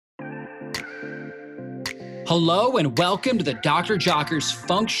Hello and welcome to the Dr. Jockers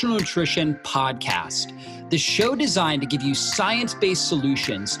Functional Nutrition Podcast, the show designed to give you science-based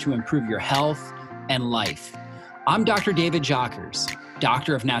solutions to improve your health and life. I'm Dr. David Jockers,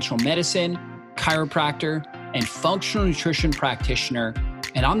 Doctor of Natural Medicine, chiropractor, and functional nutrition practitioner,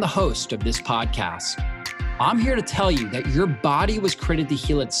 and I'm the host of this podcast. I'm here to tell you that your body was created to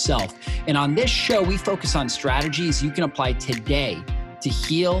heal itself, and on this show, we focus on strategies you can apply today to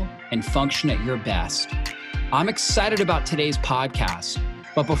heal and function at your best. I'm excited about today's podcast,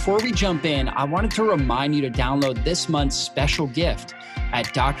 but before we jump in, I wanted to remind you to download this month's special gift at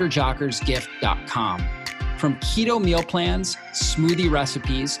drjockersgift.com. From keto meal plans, smoothie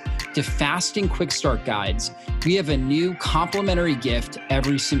recipes, to fasting quick start guides, we have a new complimentary gift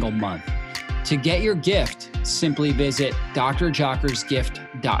every single month. To get your gift, simply visit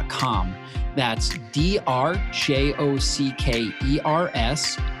drjockersgift.com. That's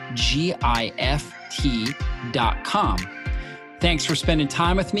drjockersgift.com. Thanks for spending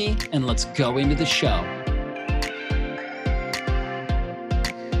time with me, and let's go into the show.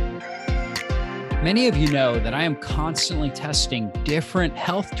 Many of you know that I am constantly testing different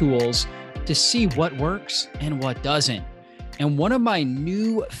health tools to see what works and what doesn't. And one of my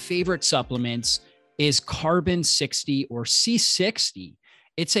new favorite supplements is Carbon 60 or C60.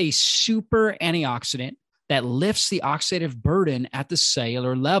 It's a super antioxidant that lifts the oxidative burden at the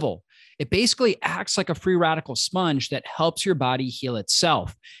cellular level. It basically acts like a free radical sponge that helps your body heal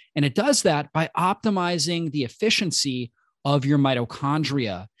itself. And it does that by optimizing the efficiency of your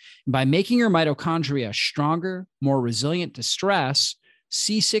mitochondria. And by making your mitochondria stronger, more resilient to stress,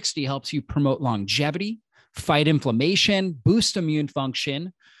 C60 helps you promote longevity, fight inflammation, boost immune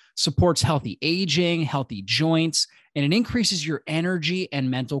function, supports healthy aging, healthy joints, and it increases your energy and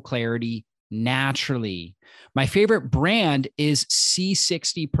mental clarity naturally. My favorite brand is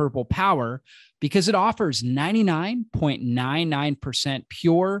C60 Purple Power because it offers 99.99%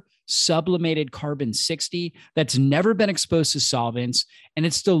 pure sublimated carbon 60 that's never been exposed to solvents, and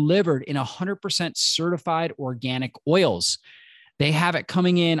it's delivered in 100% certified organic oils. They have it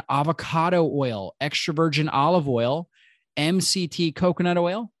coming in avocado oil, extra virgin olive oil, MCT coconut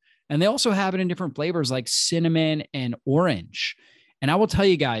oil, and they also have it in different flavors like cinnamon and orange. And I will tell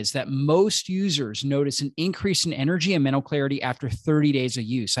you guys that most users notice an increase in energy and mental clarity after 30 days of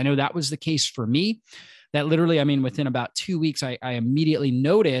use. I know that was the case for me. That literally, within about 2 weeks, I immediately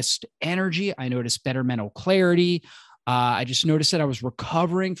noticed energy. I noticed better mental clarity. I just noticed that I was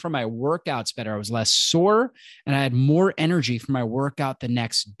recovering from my workouts better. I was less sore and I had more energy for my workout the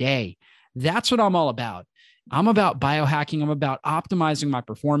next day. That's what I'm all about. I'm about biohacking. I'm about optimizing my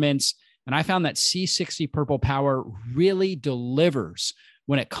performance. And I found that C60 Purple Power really delivers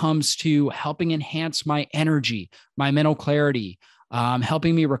when it comes to helping enhance my energy, my mental clarity,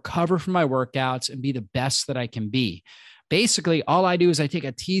 helping me recover from my workouts and be the best that I can be. Basically, all I do is I take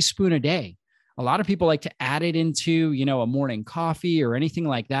a teaspoon a day. A lot of people like to add it into, a morning coffee or anything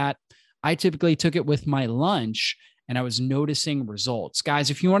like that. I typically took it with my lunch and I was noticing results. Guys,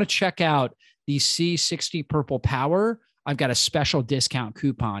 if you want to check out the C60 Purple Power, I've got a special discount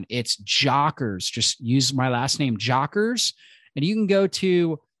coupon. It's Jockers. Just use my last name, Jockers, and you can go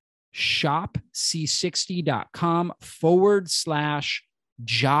to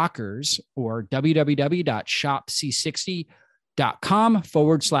shopc60.com/Jockers or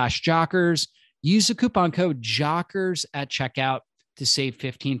www.shopc60.com/Jockers. Use the coupon code Jockers at checkout to save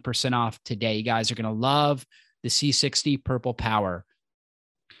 15% off today. You guys are going to love the C60 Purple Power.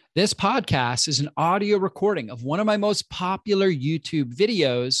 This podcast is an audio recording of one of my most popular YouTube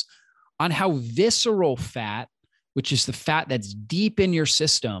videos on how visceral fat, which is the fat that's deep in your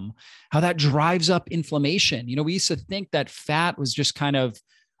system, how that drives up inflammation. We used to think that fat was just kind of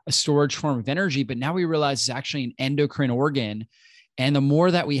a storage form of energy, but now we realize it's actually an endocrine organ. And the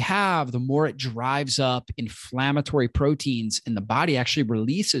more that we have, the more it drives up inflammatory proteins, and the body actually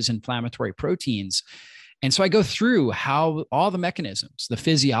releases inflammatory proteins. And so I go through how all the mechanisms, the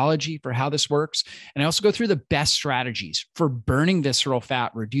physiology for how this works. And I also go through the best strategies for burning visceral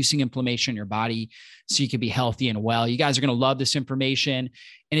fat, reducing inflammation in your body so you can be healthy and well. You guys are going to love this information.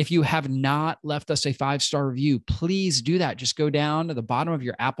 And if you have not left us a 5-star review, please do that. Just go down to the bottom of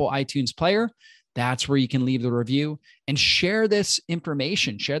your Apple iTunes player. That's where you can leave the review and share this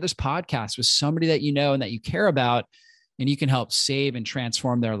information, share this podcast with somebody that you know and that you care about, and you can help save and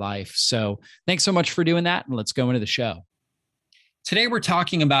transform their life. So thanks so much for doing that. And let's go into the show. Today, we're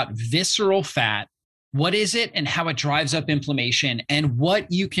talking about visceral fat. What is it and how it drives up inflammation and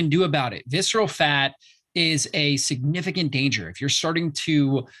what you can do about it. Visceral fat is a significant danger. If you're starting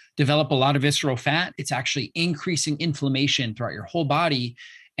to develop a lot of visceral fat, it's actually increasing inflammation throughout your whole body.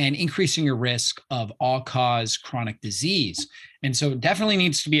 and increasing your risk of all-cause chronic disease. And so it definitely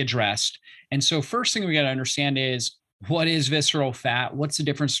needs to be addressed. And so first thing we got to understand is, what is visceral fat? What's the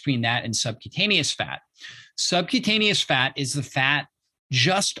difference between that and subcutaneous fat? Subcutaneous fat is the fat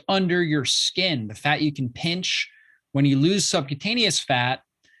just under your skin, the fat you can pinch. When you lose subcutaneous fat,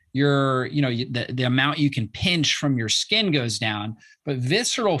 the amount you can pinch from your skin goes down. But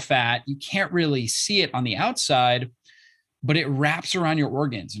visceral fat, you can't really see it on the outside, but it wraps around your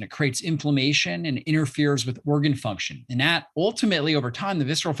organs and it creates inflammation and interferes with organ function. And that ultimately, over time, the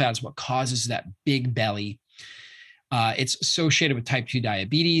visceral fat is what causes that big belly. It's associated with type 2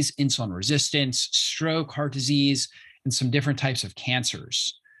 diabetes, insulin resistance, stroke, heart disease, and some different types of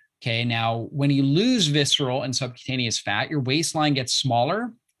cancers. Okay, now when you lose visceral and subcutaneous fat, your waistline gets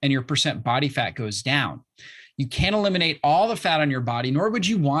smaller and your percent body fat goes down. You can't eliminate all the fat on your body, nor would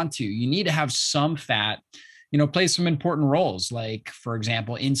you want to. You need to have some fat, play some important roles, like, for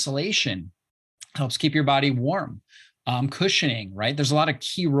example, insulation helps keep your body warm, cushioning, right? There's a lot of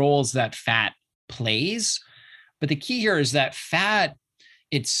key roles that fat plays. But the key here is that fat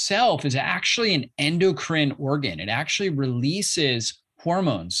itself is actually an endocrine organ. It actually releases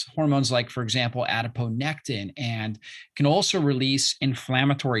hormones like, for example, adiponectin, and can also release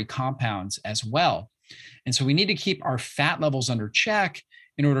inflammatory compounds as well. And so we need to keep our fat levels under check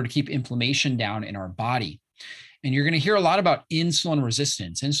in order to keep inflammation down in our body. And you're going to hear a lot about insulin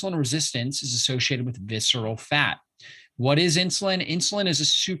resistance. Insulin resistance is associated with visceral fat. What is insulin? Insulin is a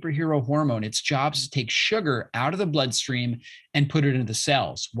superhero hormone. Its job is to take sugar out of the bloodstream and put it into the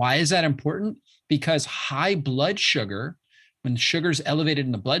cells. Why is that important? Because high blood sugar, when sugar is elevated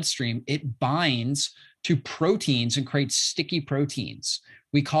in the bloodstream, it binds to proteins and creates sticky proteins.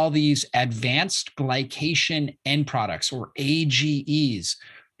 We call these advanced glycation end products, or AGEs.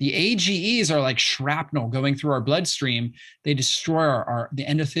 The AGEs are like shrapnel going through our bloodstream. They destroy the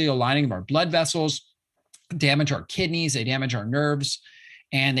endothelial lining of our blood vessels, damage our kidneys, they damage our nerves,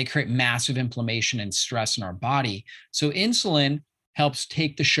 and they create massive inflammation and stress in our body. So insulin helps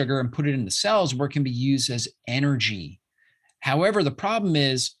take the sugar and put it in the cells where it can be used as energy. However, the problem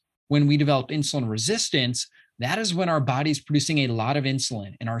is, when we develop insulin resistance, that is when our body's producing a lot of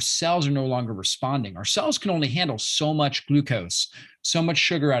insulin and our cells are no longer responding. Our cells can only handle so much glucose, so much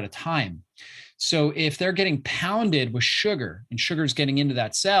sugar at a time. So if they're getting pounded with sugar and sugar is getting into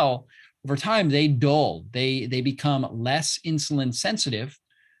that cell, over time, they dull. They become less insulin sensitive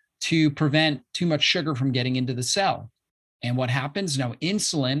to prevent too much sugar from getting into the cell. And what happens now,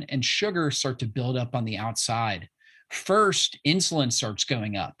 insulin and sugar start to build up on the outside. First, insulin starts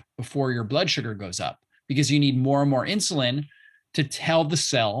going up before your blood sugar goes up, because you need more and more insulin to tell the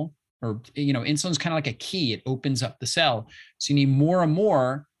cell, or, insulin is kind of like a key. It opens up the cell. So you need more and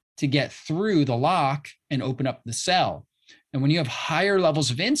more to get through the lock and open up the cell. And when you have higher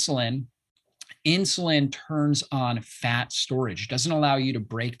levels of insulin, insulin turns on fat storage. It doesn't allow you to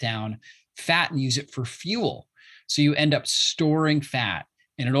break down fat and use it for fuel. So you end up storing fat,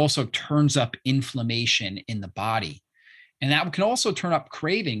 and it also turns up inflammation in the body. And that can also turn up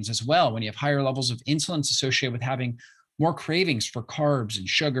cravings as well. When you have higher levels of insulin, it's associated with having more cravings for carbs and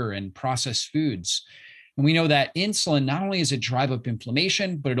sugar and processed foods. And we know that insulin, not only does it drive up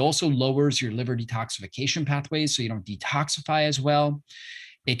inflammation, but it also lowers your liver detoxification pathways, so you don't detoxify as well.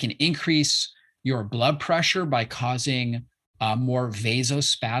 It can increase your blood pressure by causing more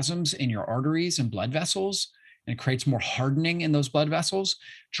vasospasms in your arteries and blood vessels, and it creates more hardening in those blood vessels,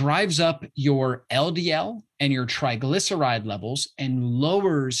 drives up your LDL and your triglyceride levels, and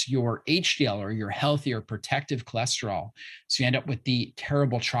lowers your HDL, or your healthy or protective cholesterol. So you end up with the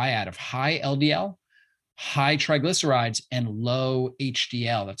terrible triad of high LDL, high triglycerides, and low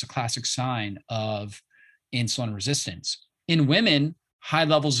HDL. That's a classic sign of insulin resistance. In women, high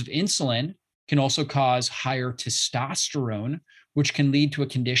levels of insulin can also cause higher testosterone, which can lead to a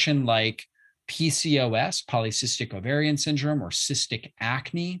condition like PCOS, polycystic ovarian syndrome, or cystic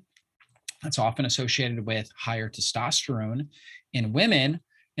acne. That's often associated with higher testosterone in women,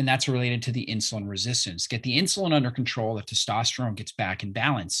 and that's related to the insulin resistance. Get the insulin under control, the testosterone gets back in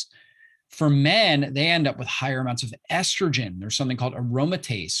balance. For men, they end up with higher amounts of estrogen. There's something called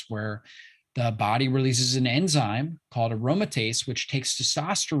aromatase, where the body releases an enzyme called aromatase, which takes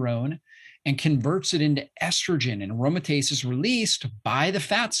testosterone and converts it into estrogen. And aromatase is released by the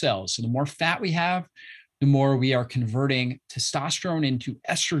fat cells. So the more fat we have, the more we are converting testosterone into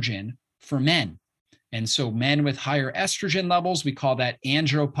estrogen for men. And so men with higher estrogen levels, we call that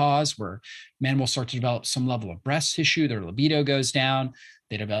andropause, where men will start to develop some level of breast tissue, their libido goes down,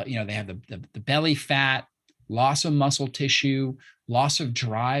 they develop, they have the belly fat, loss of muscle tissue, loss of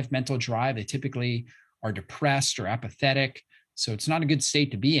drive, mental drive. They typically are depressed or apathetic. So it's not a good state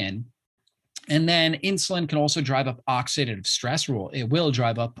to be in. And then insulin can also drive up oxidative stress. It will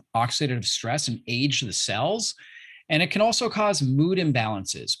drive up oxidative stress and age the cells. And it can also cause mood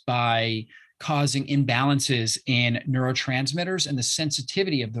imbalances by causing imbalances in neurotransmitters and the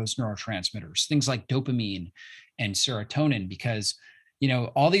sensitivity of those neurotransmitters, things like dopamine and serotonin, because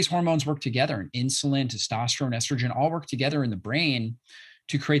all these hormones work together, and insulin, testosterone, estrogen all work together in the brain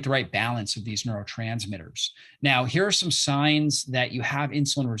to create the right balance of these neurotransmitters. Now, here are some signs that you have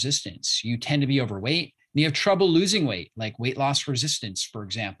insulin resistance. You tend to be overweight, and you have trouble losing weight, like weight loss resistance, for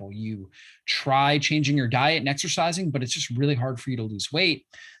example. You try changing your diet and exercising, but it's just really hard for you to lose weight.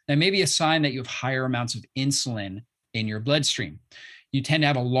 That may be a sign that you have higher amounts of insulin in your bloodstream. You tend to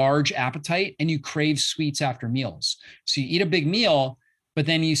have a large appetite and you crave sweets after meals. So you eat a big meal, but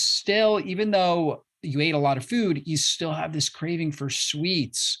then you still, even though you ate a lot of food, you still have this craving for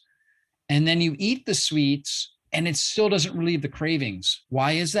sweets. And then you eat the sweets and it still doesn't relieve the cravings.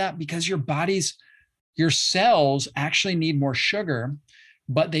 Why is that? Because your cells actually need more sugar,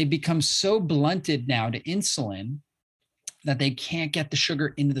 but they become so blunted now to insulin that they can't get the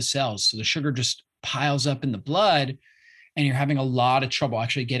sugar into the cells. So the sugar just piles up in the blood, and you're having a lot of trouble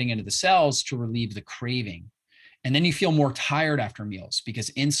actually getting into the cells to relieve the craving. And then you feel more tired after meals because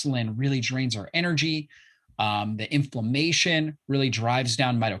insulin really drains our energy. The inflammation really drives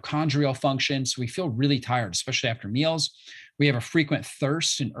down mitochondrial function. So we feel really tired, especially after meals. We have a frequent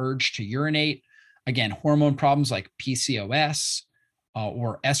thirst and urge to urinate. Again, hormone problems like PCOS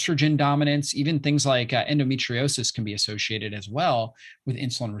or estrogen dominance, even things like endometriosis can be associated as well with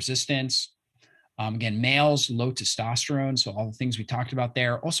insulin resistance. Again, males, low testosterone. So all the things we talked about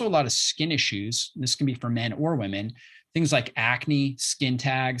there. Also a lot of skin issues. This can be for men or women. Things like acne, skin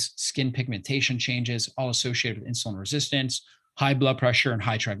tags, skin pigmentation changes, all associated with insulin resistance, high blood pressure, and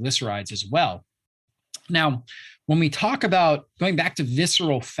high triglycerides as well. Now, when we talk about going back to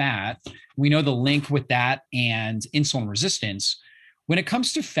visceral fat, we know the link with that and insulin resistance. When it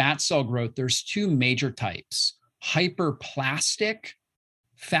comes to fat cell growth, there's two major types: hyperplastic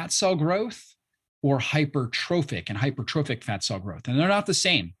fat cell growth or hypertrophic and hypertrophic fat cell growth. And they're not the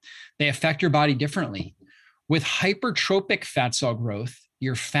same. They affect your body differently. With hypertrophic fat cell growth,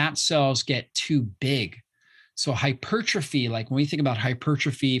 your fat cells get too big. So hypertrophy, like when we think about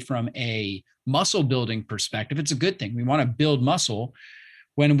hypertrophy from a muscle building perspective, it's a good thing. We want to build muscle.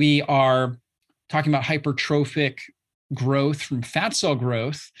 When we are talking about hypertrophic growth from fat cell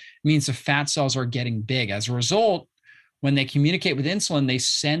growth, it means the fat cells are getting big. As a result, when they communicate with insulin, they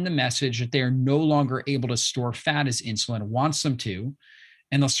send the message that they are no longer able to store fat as insulin wants them to,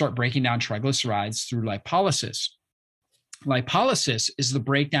 and they'll start breaking down triglycerides through lipolysis. Lipolysis is the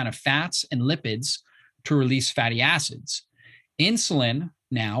breakdown of fats and lipids to release fatty acids. Insulin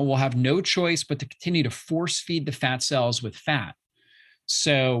now will have no choice but to continue to force feed the fat cells with fat.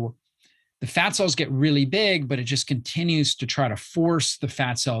 So the fat cells get really big, but it just continues to try to force the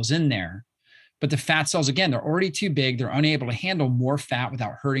fat cells in there. But the fat cells, again, they're already too big. They're unable to handle more fat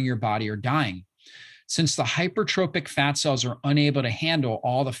without hurting your body or dying. Since the hypertrophic fat cells are unable to handle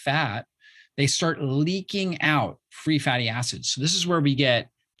all the fat, they start leaking out free fatty acids. So this is where we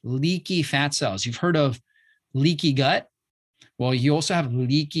get leaky fat cells. You've heard of leaky gut? Well, you also have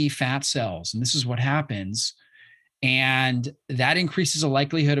leaky fat cells, and this is what happens. And that increases the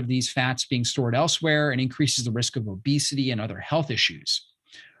likelihood of these fats being stored elsewhere and increases the risk of obesity and other health issues.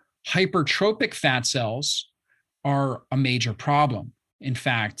 Hypertrophic fat cells are a major problem. In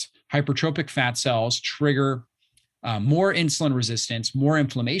fact, hypertrophic fat cells trigger more insulin resistance, more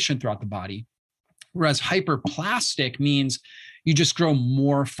inflammation throughout the body, whereas hyperplastic means you just grow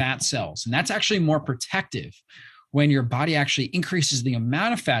more fat cells. And that's actually more protective when your body actually increases the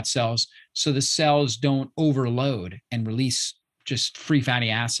amount of fat cells so the cells don't overload and release just free fatty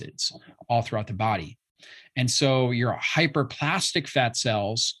acids all throughout the body. And so your hyperplastic fat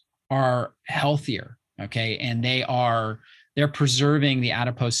cells are healthier, okay? And they're preserving the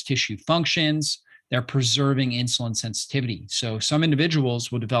adipose tissue functions. They're preserving insulin sensitivity. So some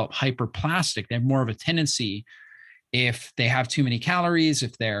individuals will develop hyperplastic. They have more of a tendency, if they have too many calories,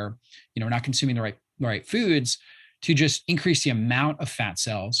 if they're not consuming the right foods, to just increase the amount of fat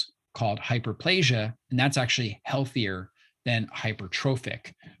cells, called hyperplasia, and that's actually healthier than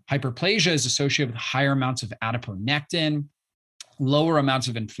hypertrophic. Hyperplasia is associated with higher amounts of adiponectin, lower amounts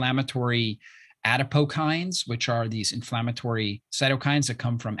of inflammatory adipokines, which are these inflammatory cytokines that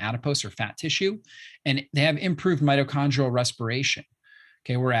come from adipose or fat tissue, and they have improved mitochondrial respiration.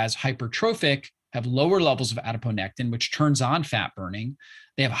 Okay, whereas hypertrophic have lower levels of adiponectin, which turns on fat burning.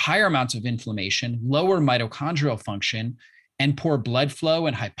 They have higher amounts of inflammation, lower mitochondrial function, and poor blood flow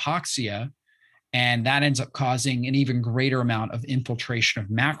and hypoxia. And that ends up causing an even greater amount of infiltration of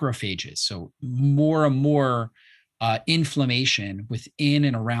macrophages. So more and more inflammation within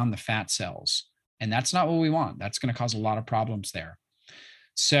and around the fat cells. And that's not what we want. That's going to cause a lot of problems there.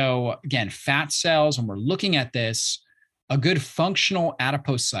 So again, fat cells, when we're looking at this, a good functional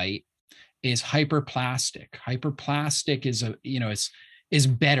adipocyte is hyperplastic. Hyperplastic is is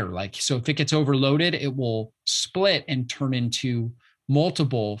better. Like, so if it gets overloaded, it will split and turn into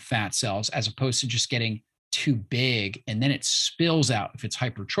multiple fat cells as opposed to just getting too big. And then it spills out. If it's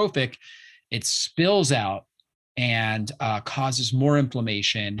hypertrophic, it spills out and causes more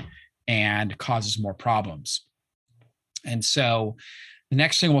inflammation and causes more problems. And so the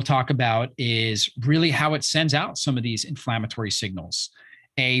next thing we'll talk about is really how it sends out some of these inflammatory signals.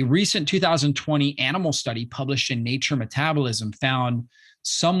 A recent 2020 animal study published in Nature Metabolism found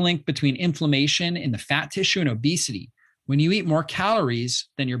some link between inflammation in the fat tissue and obesity. When you eat more calories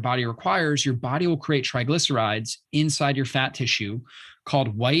than your body requires, your body will create triglycerides inside your fat tissue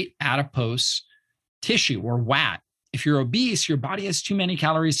called white adipose tissue, or WAT. If you're obese, your body has too many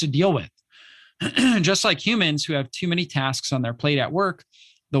calories to deal with. Just like humans who have too many tasks on their plate at work,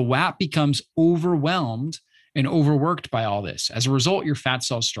 the WAT becomes overwhelmed and overworked by all this. As a result, your fat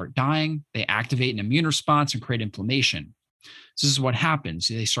cells start dying. They activate an immune response and create inflammation. This is what happens.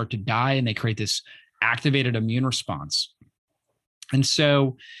 They start to die and they create this activated immune response. And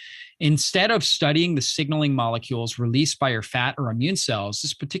so instead of studying the signaling molecules released by your fat or immune cells,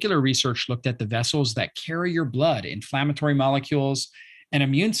 this particular research looked at the vessels that carry your blood, inflammatory molecules, and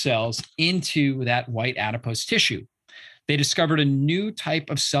immune cells into that white adipose tissue. They discovered a new type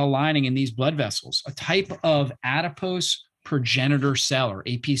of cell lining in these blood vessels, a type of adipose progenitor cell, or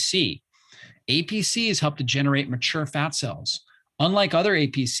APC. APCs help to generate mature fat cells. Unlike other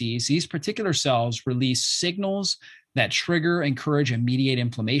APCs, these particular cells release signals that trigger, encourage, and mediate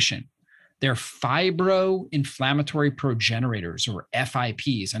inflammation. They're fibro-inflammatory progenitors, or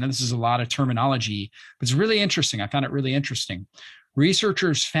FIPs. I know this is a lot of terminology, but it's really interesting. I found it really interesting.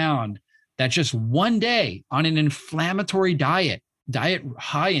 Researchers found that just one day on an inflammatory diet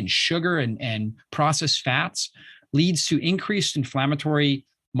high in sugar and processed fats, leads to increased inflammatory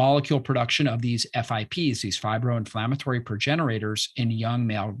molecule production of these FIPs, these fibro-inflammatory progenitors, in young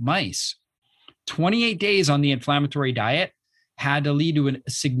male mice. 28 days on the inflammatory diet had to lead to a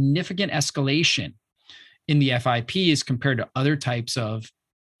significant escalation in the FIPs compared to other types of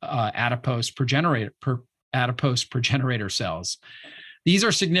adipose progenitor cells. These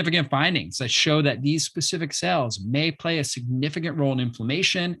are significant findings that show that these specific cells may play a significant role in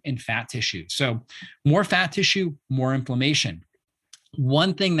inflammation in fat tissue. So more fat tissue, more inflammation.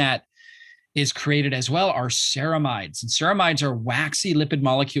 One thing that is created as well are ceramides. And ceramides are waxy lipid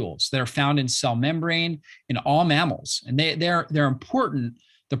molecules that are found in cell membrane in all mammals. And they're important.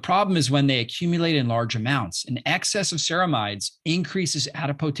 The problem is when they accumulate in large amounts. An excess of ceramides increases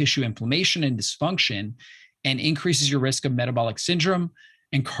adipose tissue inflammation and dysfunction, and increases your risk of metabolic syndrome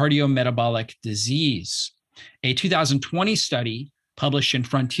and cardiometabolic disease. A 2020 study published in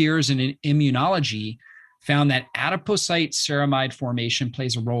Frontiers in Immunology found that adipocyte ceramide formation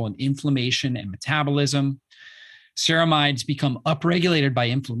plays a role in inflammation and metabolism. Ceramides become upregulated by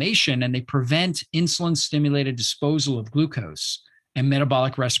inflammation, and they prevent insulin-stimulated disposal of glucose and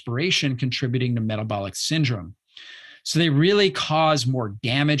metabolic respiration, contributing to metabolic syndrome. So they really cause more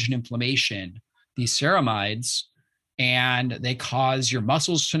damage and inflammation, these ceramides, and they cause your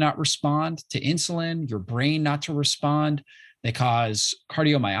muscles to not respond to insulin, your brain not to respond. They cause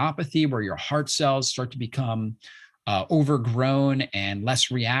cardiomyopathy, where your heart cells start to become overgrown and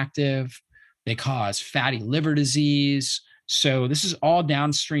less reactive. They cause fatty liver disease. So this is all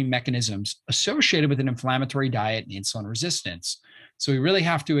downstream mechanisms associated with an inflammatory diet and insulin resistance. So we really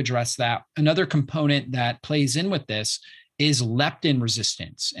have to address that. Another component that plays in with this is leptin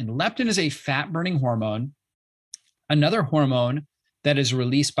resistance. And leptin is a fat-burning hormone, another hormone that is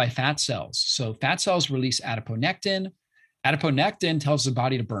released by fat cells. So fat cells release adiponectin. Adiponectin tells the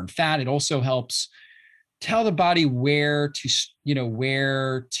body to burn fat. It also helps tell the body where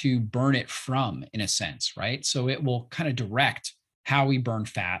to burn it from, in a sense, right? So it will kind of direct how we burn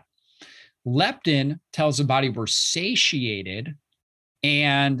fat. Leptin tells the body we're satiated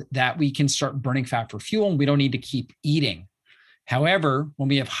and that we can start burning fat for fuel, and we don't need to keep eating. However, when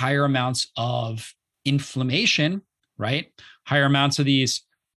we have higher amounts of inflammation, right, higher amounts of these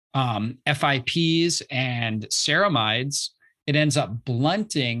FIPs and ceramides, it ends up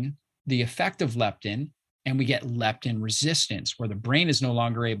blunting the effect of leptin, and we get leptin resistance, where the brain is no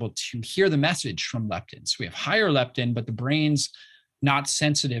longer able to hear the message from leptin. So we have higher leptin, but the brain's not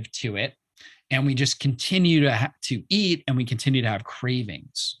sensitive to it, and we just continue to eat, and we continue to have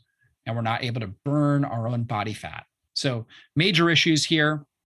cravings. and we're not able to burn our own body fat. So major issues here.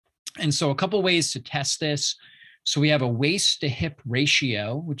 And so a couple ways to test this. So we have a waist to hip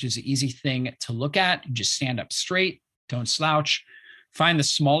ratio, which is an easy thing to look at. You just stand up straight, don't slouch. Find the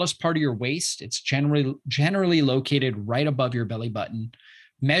smallest part of your waist. It's generally located right above your belly button.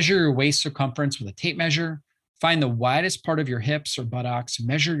 Measure your waist circumference with a tape measure. Find the widest part of your hips or buttocks.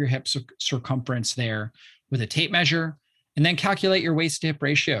 Measure your hip circumference there with a tape measure, and then calculate your waist to hip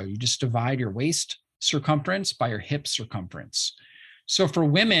ratio. You just divide your waist circumference by your hip circumference. So for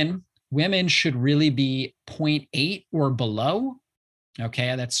women should really be 0.8 or below.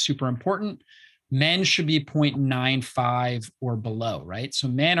 Okay, that's super important. Men should be 0.95 or below, right? So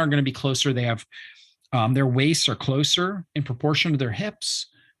men are going to be closer. They have their waists are closer in proportion to their hips,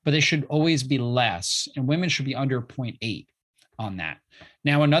 but they should always be less. And women should be under 0.8 on that.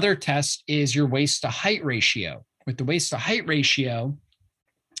 Now, another test is your waist to height ratio. With the waist to height ratio,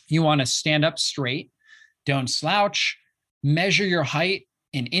 you want to stand up straight, don't slouch, measure your height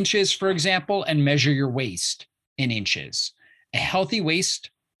in inches, for example, and measure your waist in inches. A healthy waist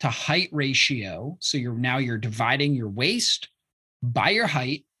to height ratio. So you're dividing your waist by your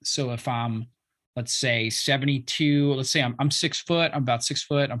height. So if I'm, let's say 72, let's say I'm 6 foot, I'm about 6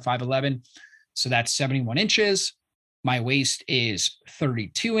 foot, I'm 5'11". So that's 71 inches. My waist is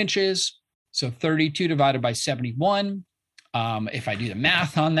 32 inches. So 32 divided by 71. If I do the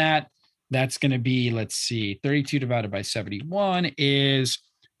math on that, that's going to be, let's see, 32 divided by 71 is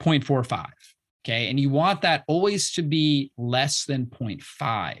 0.45. Okay. And you want that always to be less than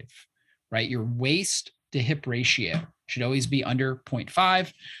 0.5, right? Your waist to hip ratio should always be under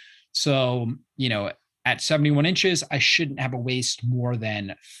 0.5. So, at 71 inches, I shouldn't have a waist more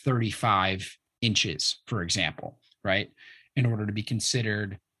than 35 inches, for example, right? In order to be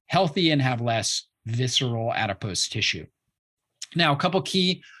considered healthy and have less visceral adipose tissue. Now, a couple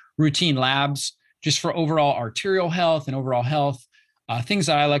key routine labs just for overall arterial health and overall health. Things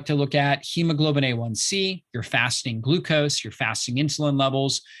that I like to look at: hemoglobin A1C, your fasting glucose, your fasting insulin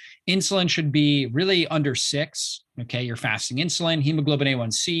levels. Insulin should be really under 6. Okay, your fasting insulin. Hemoglobin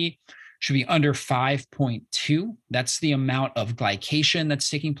A1C should be under 5.2. That's the amount of glycation that's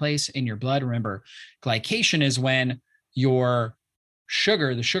taking place in your blood. Remember, glycation is when your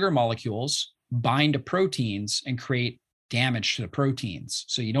sugar, the sugar molecules, bind to proteins and create damage to the proteins.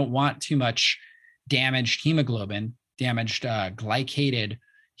 So you don't want too much damaged hemoglobin, damaged glycated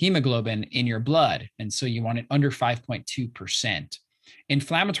hemoglobin in your blood. And so you want it under 5.2%.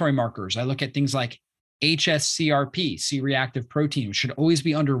 Inflammatory markers, I look at things like HSCRP, C-reactive protein, which should always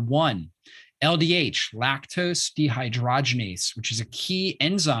be under 1. LDH, lactose dehydrogenase, which is a key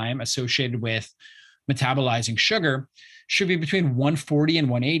enzyme associated with metabolizing sugar, should be between 140 and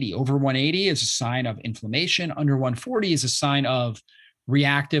 180. Over 180 is a sign of inflammation. Under 140 is a sign of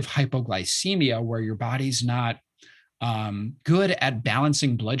reactive hypoglycemia, where your body's not good at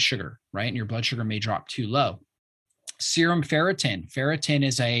balancing blood sugar, right? And your blood sugar may drop too low. Serum ferritin. Ferritin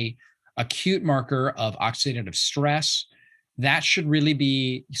is a acute marker of oxidative stress. That should really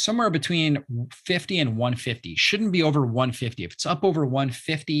be somewhere between 50 and 150. Shouldn't be over 150. If it's up over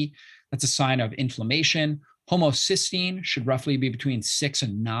 150, that's a sign of inflammation. Homocysteine should roughly be between 6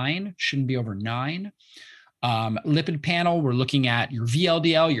 and 9. Shouldn't be over 9. Lipid panel, we're looking at your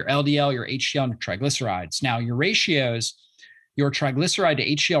VLDL, your LDL, your HDL, and your triglycerides. Now, your ratios, your triglyceride to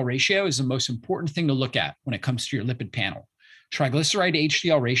HDL ratio is the most important thing to look at when it comes to your lipid panel. Triglyceride to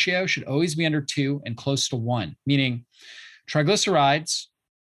HDL ratio should always be under 2 and close to 1, meaning triglycerides,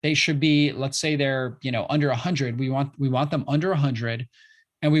 they should be, let's say they're, under 100. We want them under 100,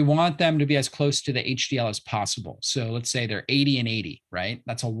 and we want them to be as close to the HDL as possible. So let's say they're 80 and 80, right?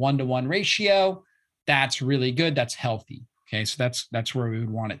 That's a 1-to-1 ratio. That's really good. That's healthy. Okay. So that's where we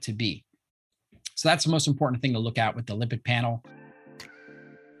would want it to be. So that's the most important thing to look at with the lipid panel.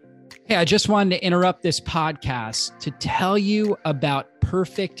 Hey, I just wanted to interrupt this podcast to tell you about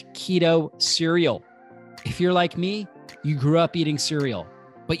Perfect Keto cereal. If you're like me, you grew up eating cereal,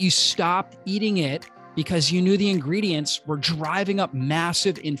 but you stopped eating it because you knew the ingredients were driving up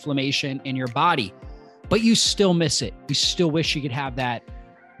massive inflammation in your body, but you still miss it. You still wish you could have that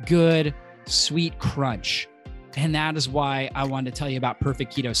good, sweet crunch. And that is why I wanted to tell you about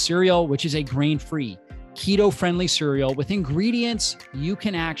Perfect Keto cereal, which is a grain-free, keto-friendly cereal with ingredients you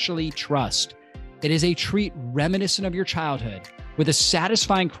can actually trust. It is a treat reminiscent of your childhood with a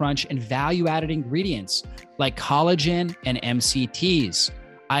satisfying crunch and value-added ingredients like collagen and MCTs.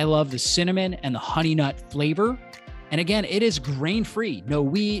 I love the cinnamon and the honey nut flavor. And again, it is grain-free, no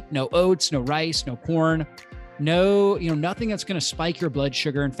wheat, no oats, no rice, no corn. No, nothing that's going to spike your blood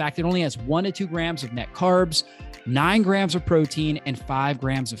sugar. In fact, it only has 1 to 2 grams of net carbs, 9 grams of protein and 5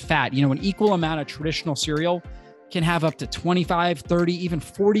 grams of fat. You know, an equal amount of traditional cereal can have up to 25, 30, even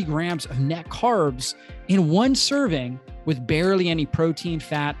 40 grams of net carbs in one serving with barely any protein,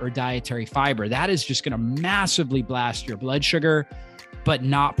 fat, or dietary fiber. That is just going to massively blast your blood sugar, but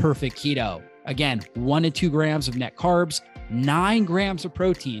not perfect keto. Again, 1 to 2 grams of net carbs, 9 grams of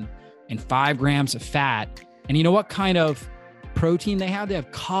protein, and 5 grams of fat. And you know what kind of protein they have? They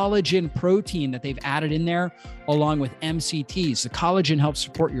have collagen protein that they've added in there along with MCTs. The collagen helps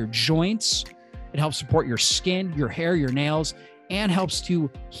support your joints. It helps support your skin, your hair, your nails, and helps to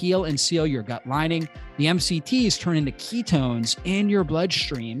heal and seal your gut lining. The MCTs turn into ketones in your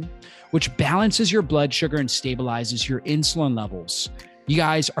bloodstream, which balances your blood sugar and stabilizes your insulin levels. You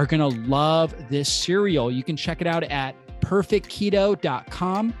guys are going to love this cereal. You can check it out at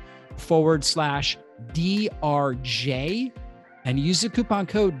perfectketo.com/DRJ and use the coupon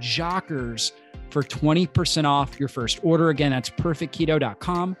code JOCKERS for 20% off your first order. Again, that's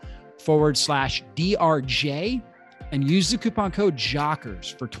perfectketo.com/DRJ and use the coupon code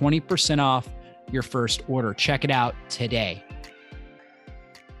JOCKERS for 20% off your first order. Check it out today.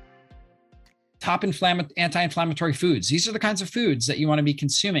 Top anti-inflammatory foods. These are the kinds of foods that you want to be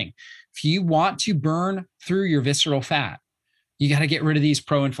consuming. If you want to burn through your visceral fat, you got to get rid of these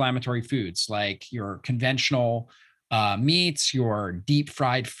pro-inflammatory foods like your conventional meats, your deep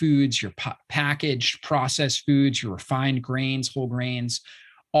fried foods, your packaged processed foods, your refined grains, whole grains,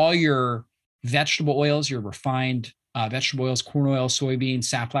 all your vegetable oils, your refined vegetable oils, corn oil, soybean,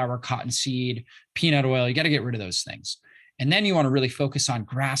 safflower, cottonseed, peanut oil. You got to get rid of those things. And then you want to really focus on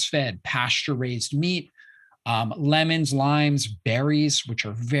grass-fed, pasture-raised meat, lemons, limes, berries, which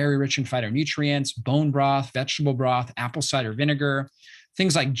are very rich in phytonutrients, bone broth, vegetable broth, apple cider vinegar,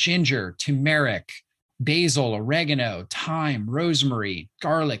 things like ginger, turmeric, basil, oregano, thyme, rosemary,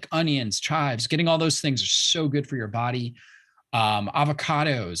 garlic, onions, chives. Getting all those things are so good for your body.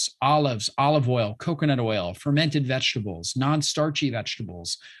 Avocados, olives, olive oil, coconut oil, fermented vegetables, non-starchy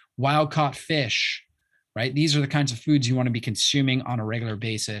vegetables, wild-caught fish, right? These are the kinds of foods you want to be consuming on a regular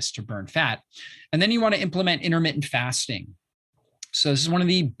basis to burn fat. And then you want to implement intermittent fasting. So this is one of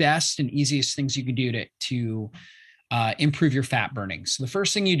the best and easiest things you can do to improve your fat burning. So the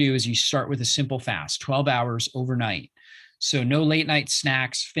first thing you do is you start with a simple fast, 12 hours overnight. So no late night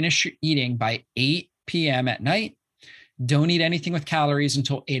snacks, finish eating by 8 p.m. at night. Don't eat anything with calories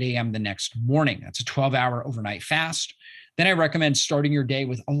until 8 a.m. the next morning. That's a 12-hour overnight fast. Then I recommend starting your day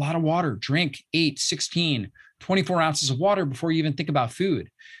with a lot of water. Drink 8, 16, 24 ounces of water before you even think about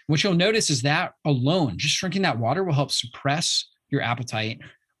food. What you'll notice is that alone, just drinking that water will help suppress your appetite,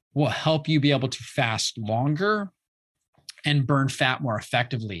 will help you be able to fast longer and burn fat more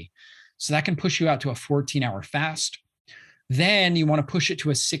effectively. So that can push you out to a 14-hour fast. Then you want to push it to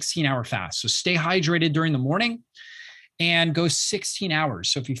a 16-hour fast. So stay hydrated during the morning and go 16 hours.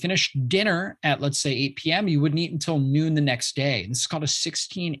 So if you finish dinner at, let's say, 8 p.m., you wouldn't eat until noon the next day. This is called a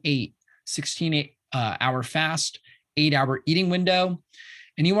 16-8 hour fast, 8-hour eating window.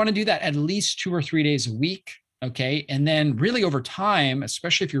 And you want to do that at least 2 or 3 days a week, okay? And then really over time,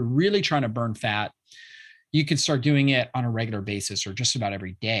 especially if you're really trying to burn fat, you can start doing it on a regular basis or just about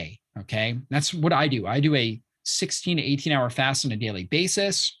every day, okay? That's what I do. I do a 16 to 18-hour fast on a daily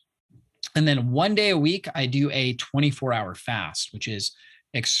basis. And then 1 day a week, I do a 24-hour fast, which is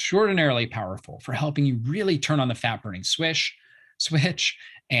extraordinarily powerful for helping you really turn on the fat burning switch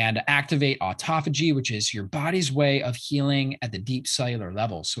and activate autophagy, which is your body's way of healing at the deep cellular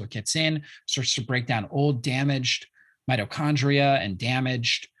level. So it gets in, starts to break down old damaged mitochondria and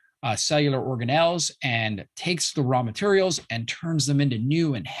damaged cellular organelles and takes the raw materials and turns them into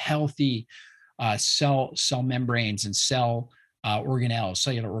new and healthy cell membranes and cellular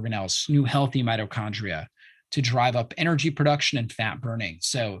organelles, new healthy mitochondria to drive up energy production and fat burning.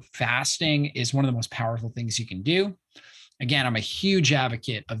 So fasting is one of the most powerful things you can do. Again, I'm a huge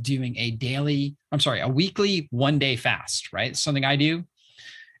advocate of doing a weekly 1 day fast, right? It's something I do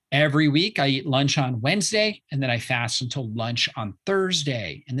every week. I eat lunch on Wednesday and then I fast until lunch on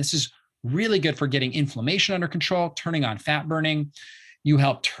Thursday. And this is really good for getting inflammation under control, turning on fat burning. You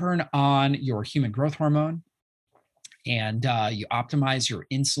help turn on your human growth hormone, and you optimize your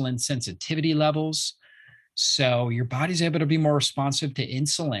insulin sensitivity levels. So your body's able to be more responsive to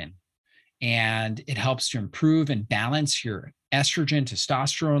insulin, and it helps to improve and balance your estrogen,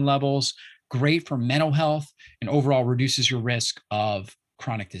 testosterone levels. Great for mental health, and overall reduces your risk of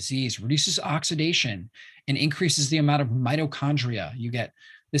chronic disease, reduces oxidation, and increases the amount of mitochondria. You get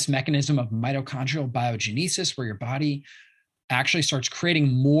this mechanism of mitochondrial biogenesis where your body actually starts creating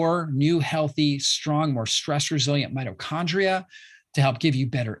more new, healthy, strong, more stress resilient mitochondria to help give you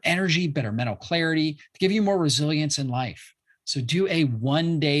better energy, better mental clarity, to give you more resilience in life. So do a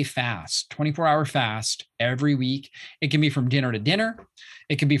 1-day fast, 24-hour fast every week. It can be from dinner to dinner.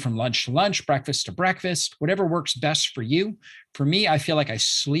 It can be from lunch to lunch, breakfast to breakfast, whatever works best for you. For me, I feel like I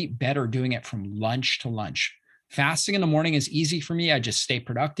sleep better doing it from lunch to lunch. Fasting in the morning is easy for me. I just stay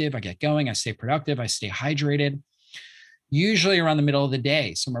productive. I get going. I stay productive. I stay hydrated. Usually around the middle of the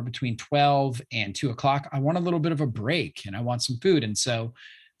day, somewhere between 12 and 2 o'clock, I want a little bit of a break and I want some food. And so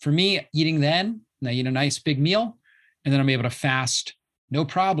for me, eating then, and I eat a nice big meal, and then I'm able to fast no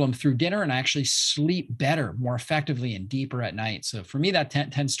problem through dinner, and I actually sleep better, more effectively and deeper at night. So for me, that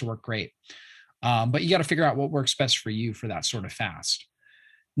tends to work great. But you got to figure out what works best for you for that sort of fast.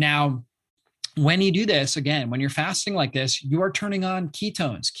 Now, when you do this, again, when you're fasting like this, you are turning on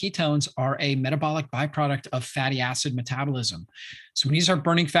ketones. Ketones are a metabolic byproduct of fatty acid metabolism. So when you start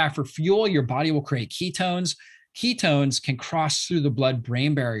burning fat for fuel, your body will create ketones. Ketones can cross through the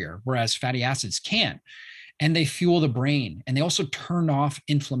blood-brain barrier, whereas fatty acids can't. And they fuel the brain. And they also turn off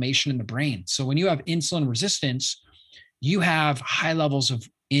inflammation in the brain. So when you have insulin resistance, you have high levels of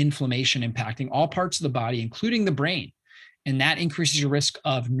inflammation impacting all parts of the body, including the brain. And that increases your risk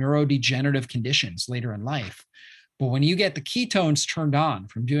of neurodegenerative conditions later in life. But when you get the ketones turned on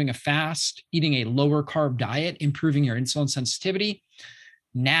from doing a fast, eating a lower carb diet, improving your insulin sensitivity,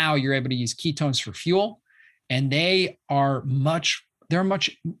 now you're able to use ketones for fuel. And they're a much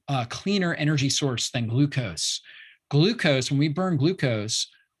cleaner energy source than glucose. Glucose, when we burn glucose,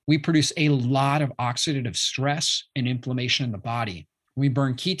 we produce a lot of oxidative stress and inflammation in the body. When we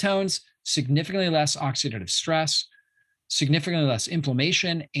burn ketones, significantly less oxidative stress, significantly less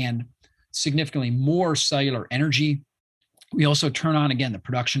inflammation, and significantly more cellular energy. We also turn on, again, the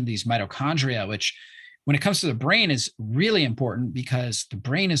production of these mitochondria, which when it comes to the brain is really important because the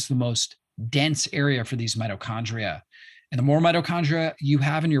brain is the most dense area for these mitochondria. And the more mitochondria you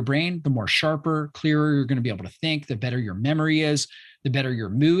have in your brain, the more sharper, clearer you're going to be able to think, the better your memory is, the better your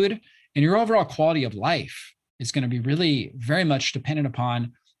mood, and your overall quality of life is going to be really very much dependent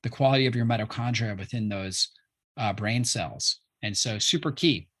upon the quality of your mitochondria within those brain cells. And so super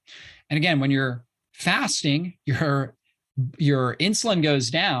key. And again, when you're fasting, your insulin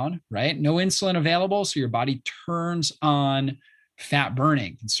goes down, right? No insulin available. So your body turns on fat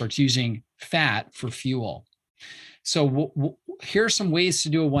burning and starts using fat for fuel. So here are some ways to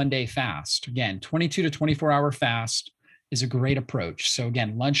do a 1-day fast. Again, 22 to 24-hour fast is a great approach. So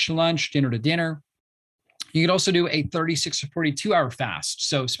again, lunch to lunch, dinner to dinner. You could also do a 36 to 42-hour fast.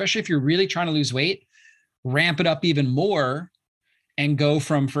 So especially if you're really trying to lose weight, ramp it up even more and go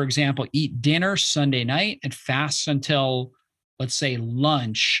from, for example, eat dinner Sunday night and fast until, let's say,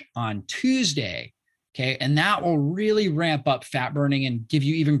 lunch on Tuesday. Okay. And that will really ramp up fat burning and give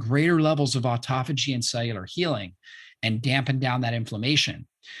you even greater levels of autophagy and cellular healing and dampen down that inflammation.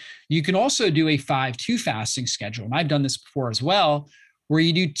 You can also do a 5-2 fasting schedule. And I've done this before as well, where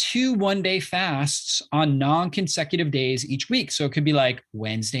you do 2 1-day fasts on non-consecutive days each week. So it could be like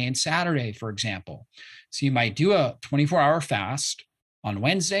Wednesday and Saturday, for example. So you might do a 24-hour fast on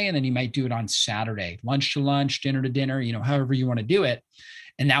Wednesday, and then you might do it on Saturday, lunch to lunch, dinner to dinner, however you want to do it.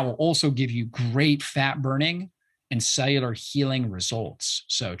 And that will also give you great fat burning and cellular healing results.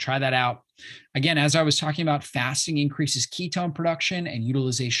 So try that out. Again, as I was talking about, fasting increases ketone production and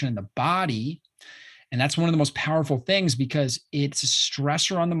utilization in the body. And that's one of the most powerful things because it's a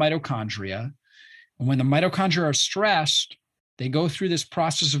stressor on the mitochondria. And when the mitochondria are stressed, they go through this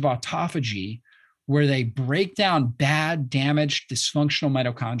process of autophagy where they break down bad, damaged, dysfunctional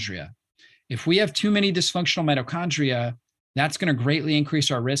mitochondria. If we have too many dysfunctional mitochondria, that's going to greatly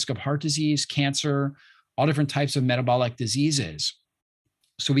increase our risk of heart disease, cancer, all different types of metabolic diseases.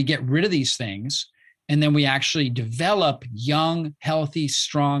 So we get rid of these things, and then we actually develop young, healthy,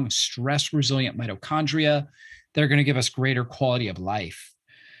 strong, stress-resilient mitochondria that are going to give us greater quality of life.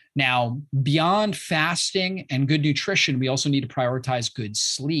 Now, beyond fasting and good nutrition, we also need to prioritize good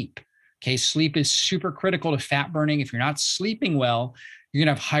sleep. Okay, sleep is super critical to fat burning. If you're not sleeping well, you're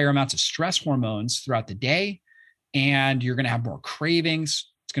going to have higher amounts of stress hormones throughout the day, and you're going to have more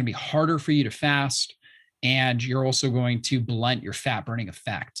cravings. It's going to be harder for you to fast, and you're also going to blunt your fat burning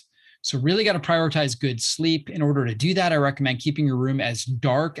effect. So really got to prioritize good sleep. In order to do that, I recommend keeping your room as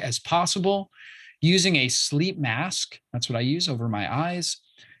dark as possible, using a sleep mask. That's what I use over my eyes.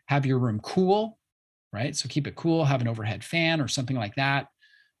 Have your room cool, right? So keep it cool, have an overhead fan or something like that,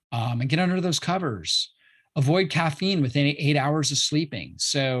 and get under those covers. Avoid caffeine within 8 hours of sleeping.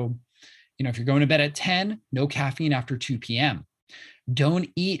 So, if you're going to bed at 10, no caffeine after 2 p.m. Don't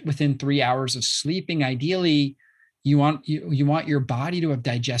eat within 3 hours of sleeping. Ideally, you want your body to have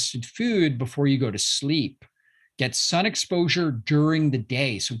digested food before you go to sleep. Get sun exposure during the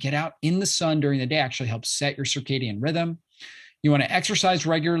day. So get out in the sun during the day actually helps set your circadian rhythm. You want to exercise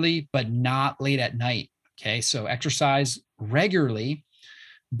regularly, but not late at night. Okay. So exercise regularly,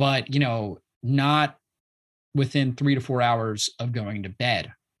 but not within 3 to 4 hours of going to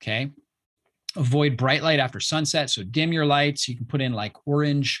bed. Okay. Avoid bright light after sunset. So dim your lights. You can put in like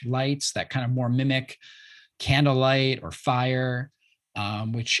orange lights that kind of more mimic candlelight or fire,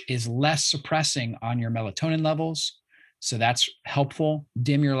 which is less suppressing on your melatonin levels. So that's helpful.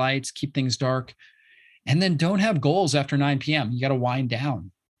 Dim your lights, keep things dark. And then don't have goals after 9 p.m. You got to wind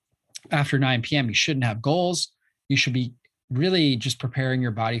down. After 9 p.m., you shouldn't have goals. You should be really just preparing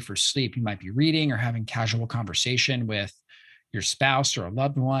your body for sleep. You might be reading or having casual conversation with your spouse or a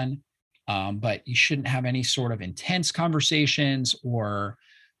loved one, but you shouldn't have any sort of intense conversations or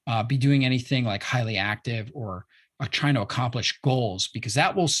be doing anything like highly active or trying to accomplish goals, because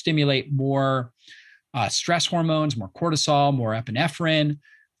that will stimulate more stress hormones, more cortisol, more epinephrine,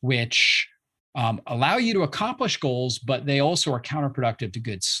 which allow you to accomplish goals, but they also are counterproductive to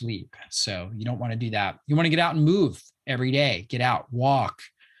good sleep. So you don't want to do that. You want to get out and move every day. Get out, walk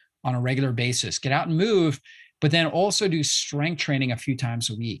on a regular basis, get out and move, but then also do strength training a few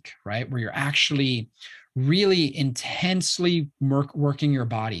times a week, right? Where you're actually really intensely working your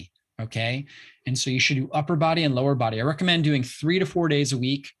body. Okay. And so you should do upper body and lower body. I recommend doing 3 to 4 days a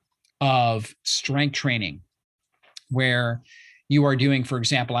week of strength training where you are doing, for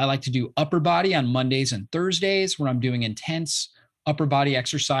example, I like to do upper body on Mondays and Thursdays where I'm doing intense upper body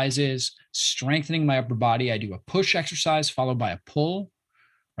exercises, strengthening my upper body. I do a push exercise followed by a pull,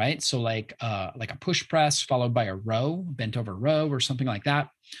 right? So like a push press followed by a row, bent over row or something like that.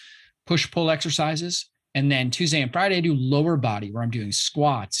 Push pull exercises. And then Tuesday and Friday, I do lower body where I'm doing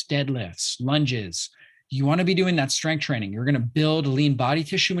squats, deadlifts, lunges. You want to be doing that strength training. You're going to build lean body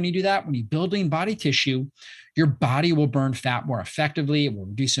tissue when you do that. When you build lean body tissue, your body will burn fat more effectively. It will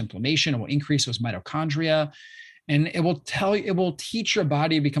reduce inflammation. It will increase those mitochondria. And it will teach your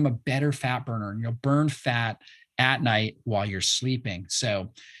body to become a better fat burner. And you'll burn fat at night while you're sleeping.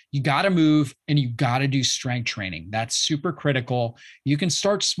 So you got to move and you got to do strength training. That's super critical. You can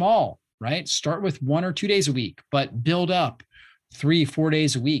start small, right? Start with 1 or 2 days a week, but build up 3, 4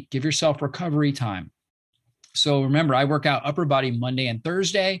 days a week. Give yourself recovery time. So remember, I work out upper body Monday and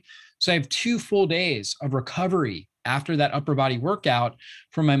Thursday. So I have 2 full days of recovery after that upper body workout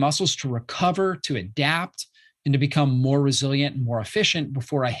for my muscles to recover, to adapt, and to become more resilient and more efficient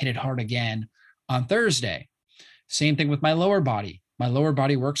before I hit it hard again on Thursday. Same thing with my lower body. My lower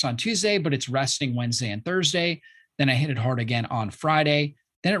body works on Tuesday, but it's resting Wednesday and Thursday. Then I hit it hard again on Friday.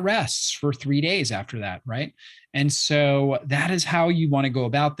 Then it rests for 3 days after that, right? And so that is how you want to go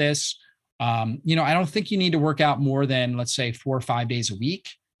about this. I don't think you need to work out more than, let's say, 4 or 5 days a week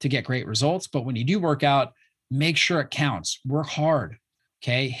to get great results. But when you do work out, make sure it counts. Work hard,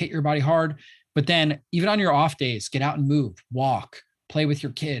 okay? Hit your body hard. But then even on your off days, get out and move, walk, play with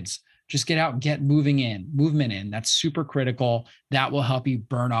your kids. Just get out and get movement in. That's super critical. That will help you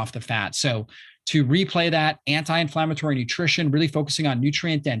burn off the fat. So to replay that, anti-inflammatory nutrition, really focusing on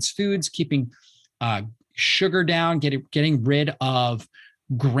nutrient-dense foods, keeping sugar down, getting rid of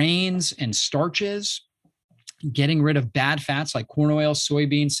grains and starches, getting rid of bad fats like corn oil,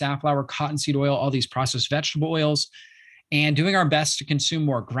 soybean, safflower, cottonseed oil, all these processed vegetable oils, and doing our best to consume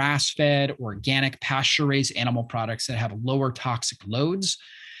more grass-fed, organic, pasture-raised animal products that have lower toxic loads,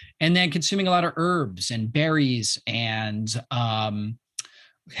 and then consuming a lot of herbs and berries and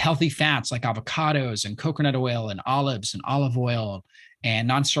healthy fats like avocados and coconut oil and olives and olive oil and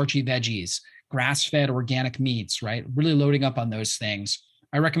non-starchy veggies, grass-fed organic meats, right? Really loading up on those things.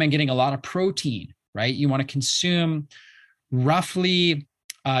 I recommend getting a lot of protein, right? You want to consume roughly,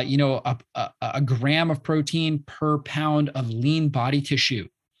 a gram of protein per pound of lean body tissue.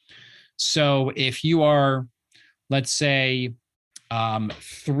 So if you are, let's say,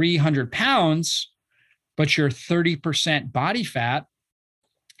 300 pounds, but you're 30% body fat,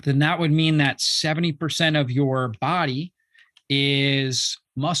 then that would mean that 70% of your body is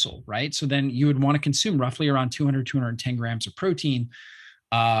muscle, right? So then you would want to consume roughly around 200, 210 grams of protein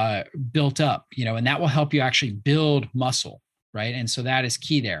built up, and that will help you actually build muscle, right? And so that is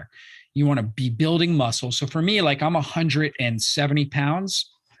key there. You want to be building muscle. So for me, like I'm 170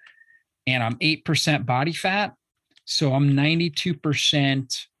 pounds and I'm 8% body fat. So I'm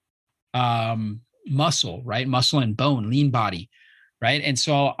 92% muscle, right? Muscle and bone, lean body, right? And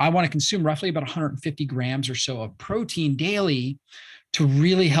so I want to consume roughly about 150 grams or so of protein daily to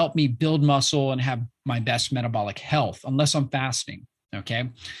really help me build muscle and have my best metabolic health, unless I'm fasting. Okay.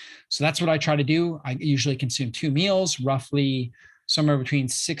 So that's what I try to do. I usually consume 2 meals, roughly somewhere between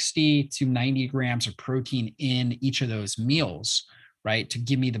 60 to 90 grams of protein in each of those meals, right? To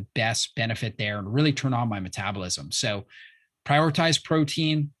give me the best benefit there and really turn on my metabolism. So prioritize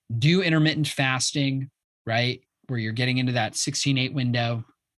protein, do intermittent fasting, right? Where you're getting into that 16-8 window,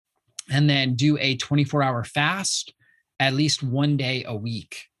 and then do a 24-hour fast at least one day a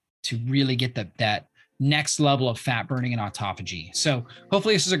week to really get that next level of fat burning and autophagy. So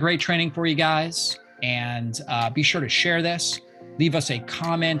hopefully this is a great training for you guys, and be sure to share this, leave us a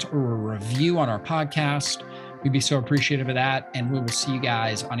comment or a review on our podcast. We'd be so appreciative of that. And we will see you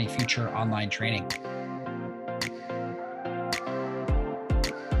guys on a future online training.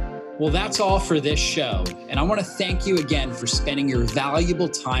 Well, that's all for this show. And I want to thank you again for spending your valuable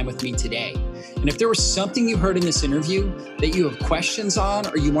time with me today. And if there was something you heard in this interview that you have questions on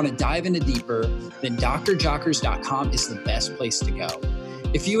or you want to dive into deeper, then drjockers.com is the best place to go.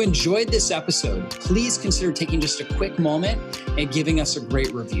 If you enjoyed this episode, please consider taking just a quick moment and giving us a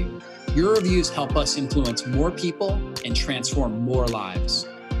great review. Your reviews help us influence more people and transform more lives.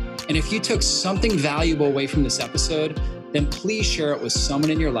 And if you took something valuable away from this episode, then please share it with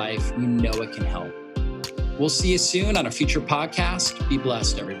someone in your life you know it can help. We'll see you soon on a future podcast. Be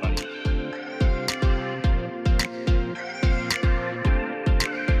blessed, everybody.